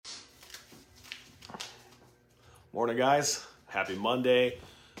Morning, guys. Happy Monday,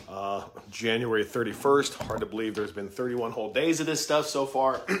 January 31st. Hard to believe there's been 31 whole days of this stuff so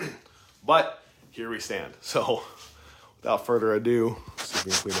far, but here we stand. So without further ado, let's see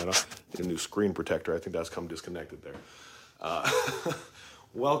if we can clean that up. Need a new screen protector. I think that's come disconnected there.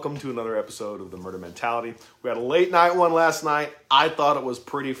 Welcome to another episode of The Murder Mentality. We had a late night one last night. I thought it was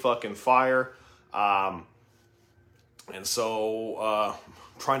pretty fucking fire. And so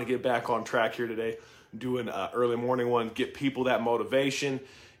trying to get back on track here today. Doing an early morning one, get people that motivation,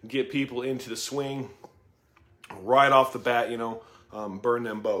 get people into the swing right off the bat, burn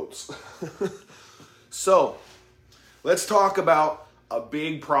them boats. So let's talk about a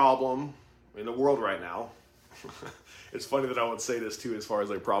big problem in the world right now. It's funny that I would say this too, as far as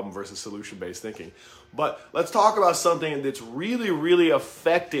like problem versus solution-based thinking. But let's talk about something that's really, really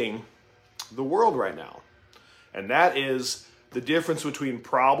affecting the world right now. And that is the difference between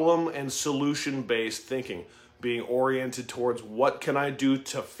problem and solution-based thinking, being oriented towards what can I do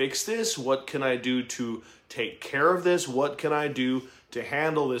to fix this? What can I do to take care of this? What can I do to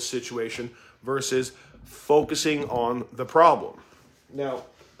handle this situation versus focusing on the problem? Now,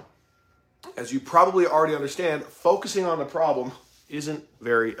 as you probably already understand, focusing on the problem isn't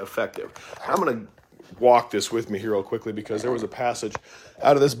very effective. I'm going to walk this with me here real quickly because there was a passage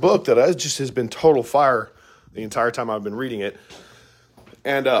out of this book that has been total fire the entire time I've been reading it,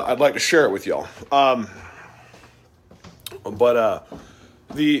 and I'd like to share it with y'all. But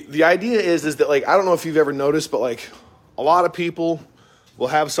the idea is that, like, I don't know if you've ever noticed, but like a lot of people will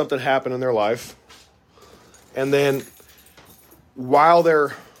have something happen in their life, and then while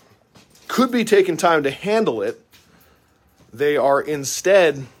they're could be taking time to handle it, they are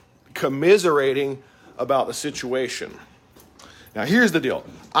instead commiserating about the situation. Now, here's the deal.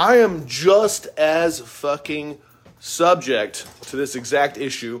 I am just as fucking subject to this exact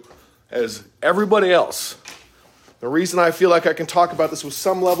issue as everybody else. The reason I feel like I can talk about this with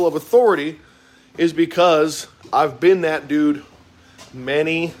some level of authority is because I've been that dude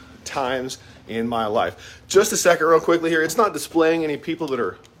many times in my life. Just a second real quickly here. It's not displaying any people that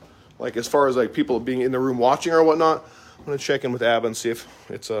are, like, as far as like people being in the room watching or whatnot. I'm going to check in with Abba and see if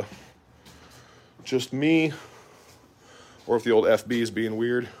it's just me, or if the old FB is being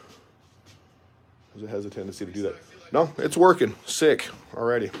weird. Because it has a tendency to do that. No, it's working. Sick.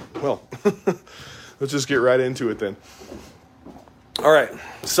 Alrighty. Well, let's just get right into it then. All right.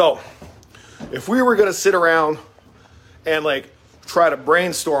 So, if we were going to sit around and like try to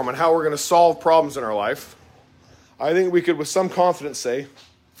brainstorm on how we're going to solve problems in our life, I think we could with some confidence say,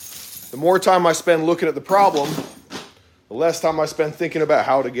 the more time I spend looking at the problem, the less time I spend thinking about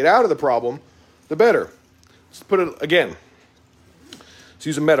how to get out of the problem, the better. Let's put it again. Let's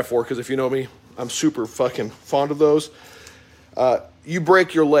use a metaphor, because if you know me, I'm super fucking fond of those. You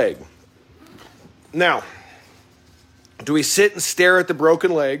break your leg. Now, do we sit and stare at the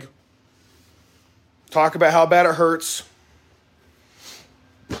broken leg, talk about how bad it hurts,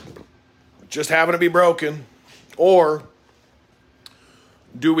 just happen to be broken, or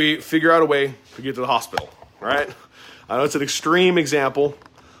do we figure out a way to get to the hospital, right? I know it's an extreme example,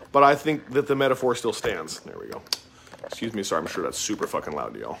 but I think that the metaphor still stands. There we go. Excuse me, sorry, I'm sure that's super fucking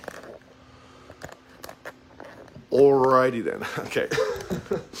loud to y'all. Alrighty then, okay.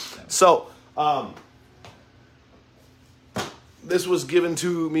 So, this was given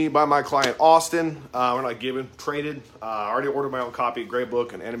to me by my client, Austin. We're not given, traded. I already ordered my own copy, great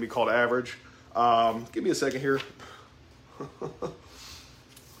book, An Enemy Called Average. Give me a second here.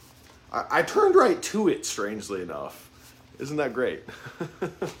 I turned right to it, strangely enough. Isn't that great?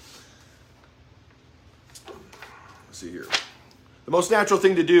 See here. The most natural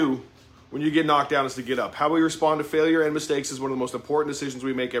thing to do when you get knocked down is to get up. How we respond to failure and mistakes is one of the most important decisions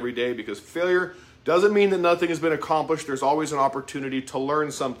we make every day, because failure doesn't mean that nothing has been accomplished. There's always an opportunity to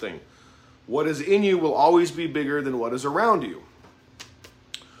learn something. What is in you will always be bigger than what is around you.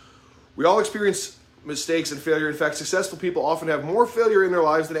 We all experience mistakes and failure. In fact, successful people often have more failure in their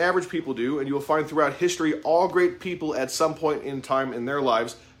lives than average people do, and you will find throughout history all great people at some point in time in their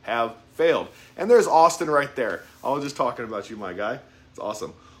lives have failed. And there's Austin right there. I was just talking about you, my guy. It's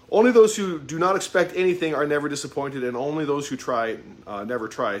awesome. Only those who do not expect anything are never disappointed, and only those who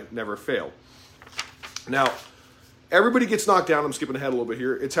never fail. Now, everybody gets knocked down. I'm skipping ahead a little bit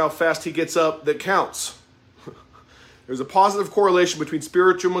here. It's how fast he gets up that counts. There's a positive correlation between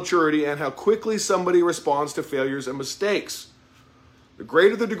spiritual maturity and how quickly somebody responds to failures and mistakes. The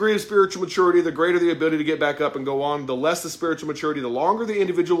greater the degree of spiritual maturity, the greater the ability to get back up and go on. The less the spiritual maturity, the longer the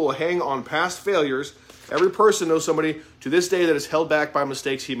individual will hang on past failures. Every person knows somebody to this day that is held back by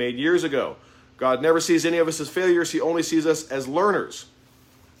mistakes he made years ago. God never sees any of us as failures. He only sees us as learners.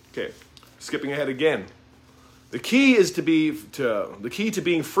 Okay, skipping ahead again. The key to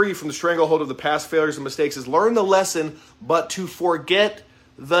being free from the stranglehold of the past failures and mistakes is learn the lesson, but to forget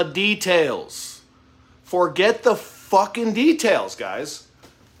the details. Forget the fucking details, guys.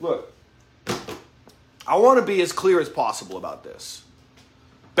 Look, I want to be as clear as possible about this.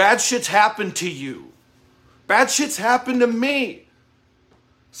 Bad shit's happened to you. Bad shit's happened to me.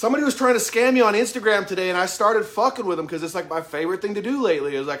 Somebody was trying to scam me on Instagram today, and I started fucking with them because it's like my favorite thing to do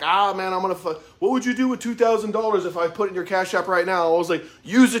lately. It was like, man, I'm going to what would you do with $2,000 if I put it in your Cash App right now? I was like,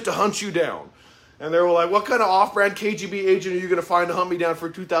 use it to hunt you down. And they were like, what kind of off-brand KGB agent are you going to find to hunt me down for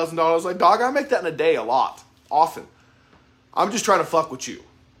 $2,000? I was like, dog, I make that in a day a lot, often. I'm just trying to fuck with you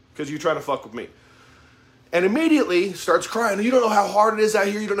because you're trying to fuck with me. And immediately starts crying. You don't know how hard it is out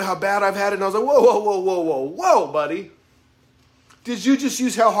here. You don't know how bad I've had it. And I was like, whoa, buddy. Did you just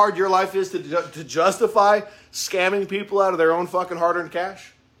use how hard your life is to justify scamming people out of their own fucking hard-earned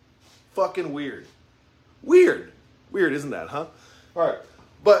cash? Fucking weird. Weird, isn't that, huh? All right.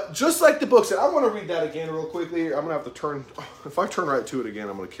 But just like the book said, I want to read that again real quickly. I'm going to have to turn... If I turn right to it again,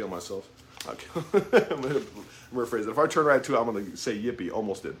 I'm going to kill myself. Okay. I'm going to rephrase it. If I turn right to it, I'm going to say yippee.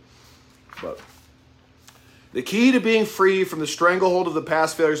 Almost did. But... the key to being free from the stranglehold of the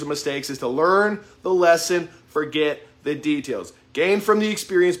past failures and mistakes is to learn the lesson, forget the details. Gain from the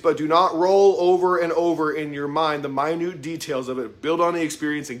experience, but do not roll over and over in your mind the minute details of it. Build on the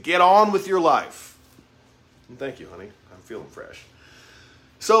experience and get on with your life. And thank you, honey. I'm feeling fresh.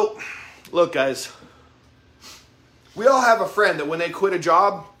 So, look, guys. We all have a friend that when they quit a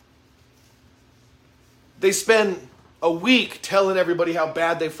job, they spend a week telling everybody how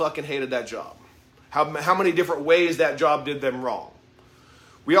bad they fucking hated that job. How many different ways that job did them wrong.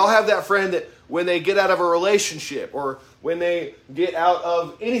 We all have that friend that when they get out of a relationship or when they get out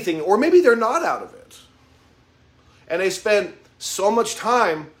of anything, or maybe they're not out of it, and they spend so much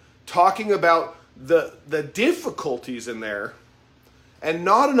time talking about the difficulties in there and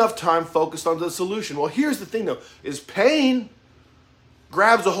not enough time focused on the solution. Well, here's the thing, though, is pain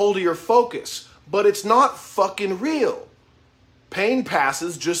grabs a hold of your focus, but it's not fucking real. Pain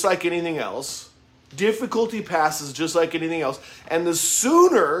passes just like anything else. Difficulty passes just like anything else. And the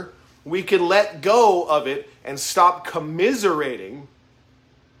sooner we can let go of it and stop commiserating,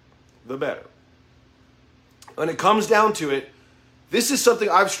 the better. When it comes down to it, this is something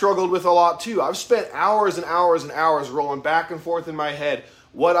I've struggled with a lot too. I've spent hours and hours and hours rolling back and forth in my head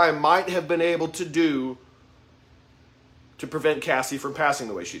what I might have been able to do to prevent Cassie from passing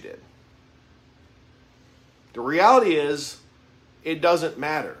the way she did. The reality is, it doesn't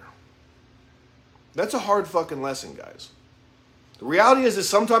matter. That's a hard fucking lesson, guys. The reality is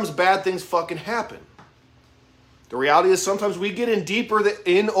sometimes bad things fucking happen. The reality is sometimes we get in deeper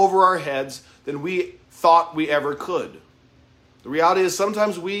in over our heads than we thought we ever could. The reality is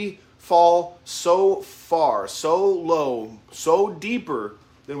sometimes we fall so far, so low, so deeper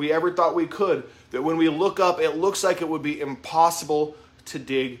than we ever thought we could that when we look up, it looks like it would be impossible to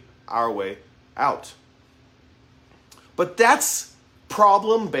dig our way out. But that's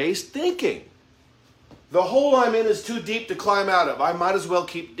problem-based thinking. The hole I'm in is too deep to climb out of. I might as well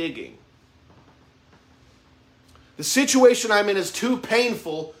keep digging. The situation I'm in is too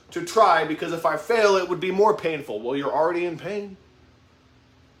painful to try because if I fail, it would be more painful. Well, you're already in pain.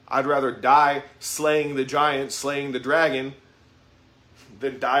 I'd rather die slaying the giant, slaying the dragon,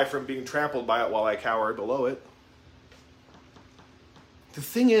 than die from being trampled by it while I cower below it. The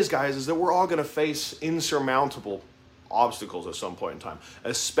thing is, guys, is that we're all going to face insurmountable obstacles at some point in time,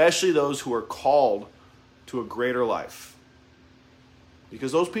 especially those who are called to a greater life.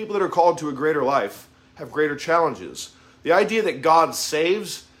 Because those people that are called to a greater life have greater challenges. The idea that God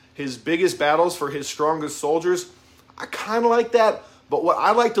saves his biggest battles for his strongest soldiers, I kind of like that. But what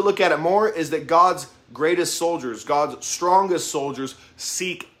I like to look at it more is that God's greatest soldiers, God's strongest soldiers,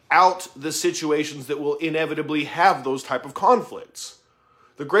 seek out the situations that will inevitably have those type of conflicts.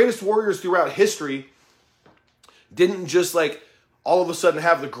 The greatest warriors throughout history didn't just like all of a sudden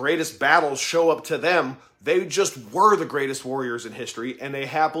have the greatest battles show up to them. They just were the greatest warriors in history, and they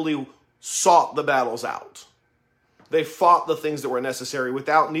happily sought the battles out. They fought the things that were necessary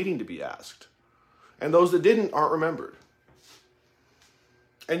without needing to be asked. And those that didn't aren't remembered.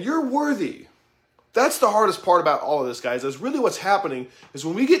 And you're worthy. That's the hardest part about all of this, guys, is really what's happening is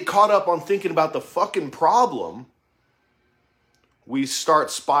when we get caught up on thinking about the fucking problem, we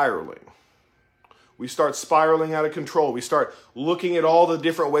start spiraling. We start spiraling out of control. We start looking at all the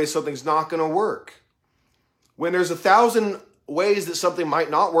different ways something's not going to work. When there's 1,000 ways that something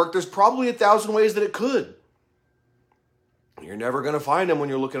might not work, there's probably 1,000 ways that it could. You're never going to find them when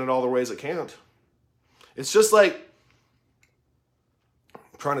you're looking at all the ways it can't. It's just like,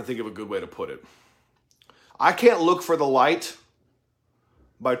 I'm trying to think of a good way to put it. I can't look for the light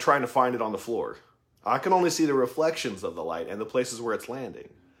by trying to find it on the floor. I can only see the reflections of the light and the places where it's landing.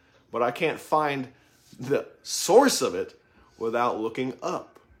 But I can't find the source of it without looking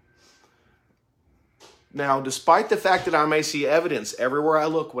up. Now, despite the fact that I may see evidence everywhere I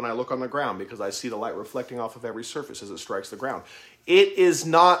look when I look on the ground, because I see the light reflecting off of every surface as it strikes the ground, it is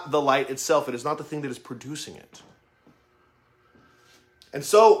not the light itself. It is not the thing that is producing it. And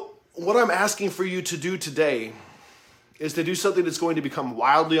so, what I'm asking for you to do today is to do something that's going to become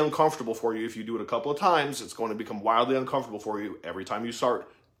wildly uncomfortable for you. If you do it a couple of times, it's going to become wildly uncomfortable for you every time you start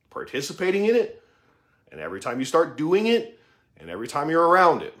participating in it, and every time you start doing it, and every time you're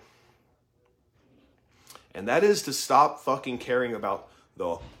around it. And that is to stop fucking caring about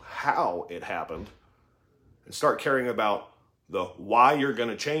the how it happened and start caring about the why you're going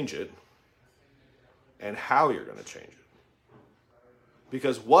to change it and how you're going to change it.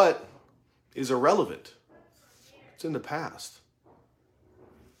 Because what is irrelevant? It's in the past.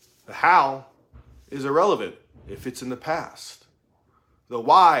 The how is irrelevant if it's in the past. The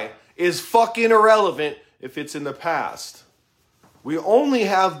why is fucking irrelevant if it's in the past. We only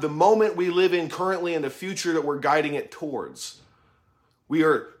have the moment we live in currently and the future that we're guiding it towards. We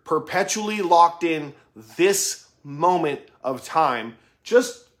are perpetually locked in this moment of time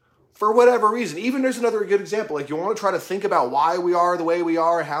just for whatever reason. Even there's another good example. Like, you want to try to think about why we are the way we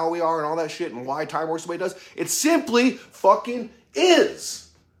are, how we are, and all that shit, and why time works the way it does. It simply fucking is.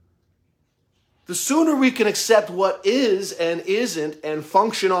 The sooner we can accept what is and isn't and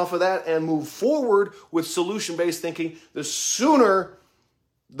function off of that and move forward with solution-based thinking, the sooner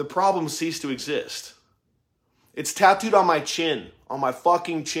the problems cease to exist. It's tattooed on my chin, on my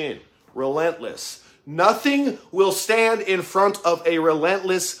fucking chin. Relentless. Nothing will stand in front of a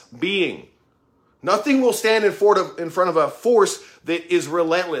relentless being. Nothing will stand in front of a force that is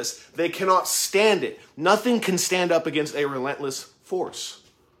relentless. They cannot stand it. Nothing can stand up against a relentless force.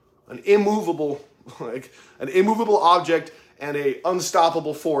 An immovable object and a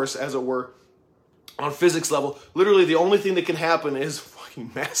unstoppable force, as it were, on physics level. Literally, the only thing that can happen is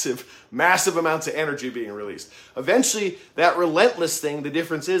fucking massive amounts of energy being released. Eventually, that relentless thing, the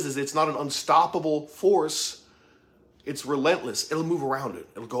difference is it's not an unstoppable force. It's relentless. It'll move around it.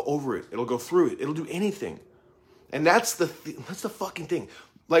 It'll go over it. It'll go through it. It'll do anything. And that's the fucking thing.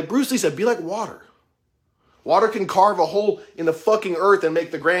 Like Bruce Lee said, be like water. Water can carve a hole in the fucking earth and make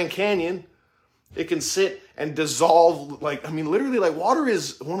the Grand Canyon. It can sit and dissolve. Literally, water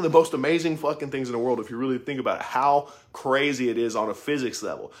is one of the most amazing fucking things in the world if you really think about it, how crazy it is on a physics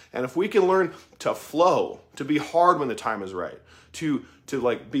level. And if we can learn to flow, to be hard when the time is right, to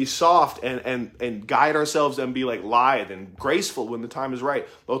be soft and guide ourselves and be lithe and graceful when the time is right,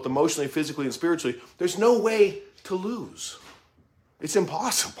 both emotionally, physically, and spiritually, there's no way to lose. It's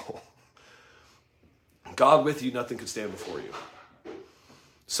impossible. God with you, nothing can stand before you.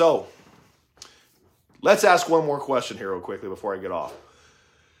 So, let's ask one more question here real quickly before I get off.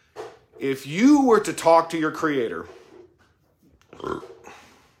 If you were to talk to your creator,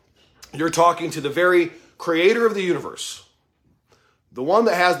 you're talking to the very creator of the universe, the one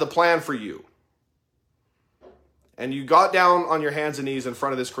that has the plan for you, and you got down on your hands and knees in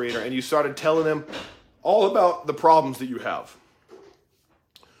front of this creator and you started telling him all about the problems that you have.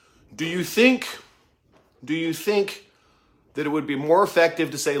 Do you think that it would be more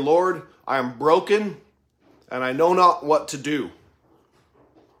effective to say, Lord, I am broken and I know not what to do,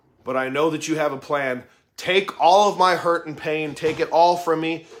 but I know that you have a plan. Take all of my hurt and pain, take it all from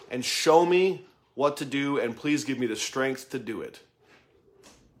me and show me what to do, and please give me the strength to do it?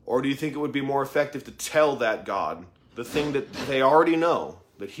 Or do you think it would be more effective to tell that God the thing that they already know,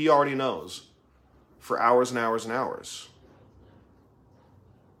 that he already knows, for hours and hours and hours?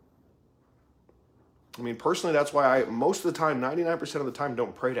 Personally, that's why I, most of the time, 99% of the time,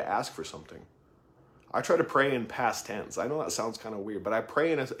 don't pray to ask for something. I try to pray in past tense. I know that sounds kind of weird, but I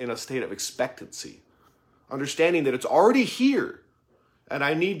pray in a state of expectancy, understanding that it's already here, and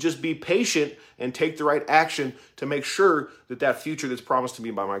I need just be patient and take the right action to make sure that future that's promised to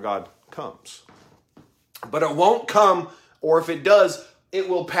me by my God comes. But it won't come, or if it does, it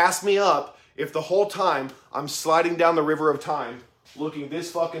will pass me up if the whole time I'm sliding down the river of time, looking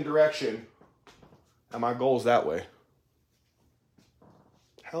this fucking direction, and my goal is that way.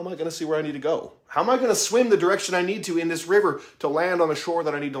 How am I going to see where I need to go? How am I going to swim the direction I need to in this river to land on the shore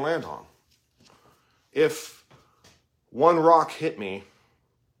that I need to land on? If one rock hit me,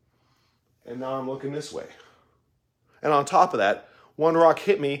 and now I'm looking this way. And on top of that, one rock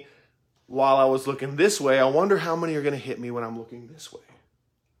hit me while I was looking this way. I wonder how many are going to hit me when I'm looking this way.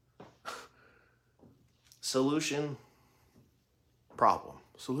 Solution, problem.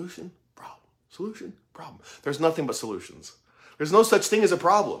 Solution, problem. Solution, problem. There's nothing but solutions. There's no such thing as a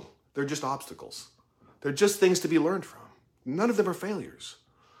problem. They're just obstacles. They're just things to be learned from. None of them are failures.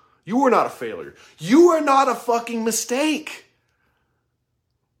 You are not a failure. You are not a fucking mistake.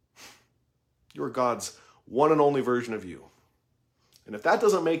 You are God's one and only version of you. And if that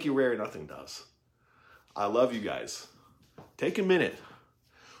doesn't make you rare, nothing does. I love you guys. Take a minute.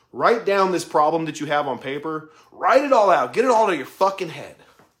 Write down this problem that you have on paper. Write it all out. Get it all out of your fucking head.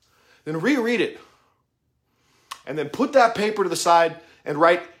 Then reread it. And then put that paper to the side and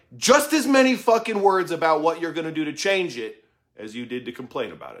write just as many fucking words about what you're going to do to change it as you did to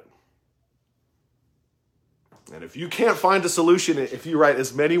complain about it. And if you can't find a solution, if you write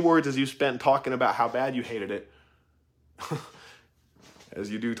as many words as you spent talking about how bad you hated it, as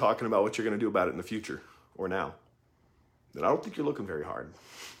you do talking about what you're going to do about it in the future or now, then I don't think you're looking very hard.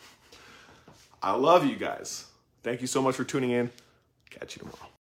 I love you guys. Thank you so much for tuning in. Catch you tomorrow.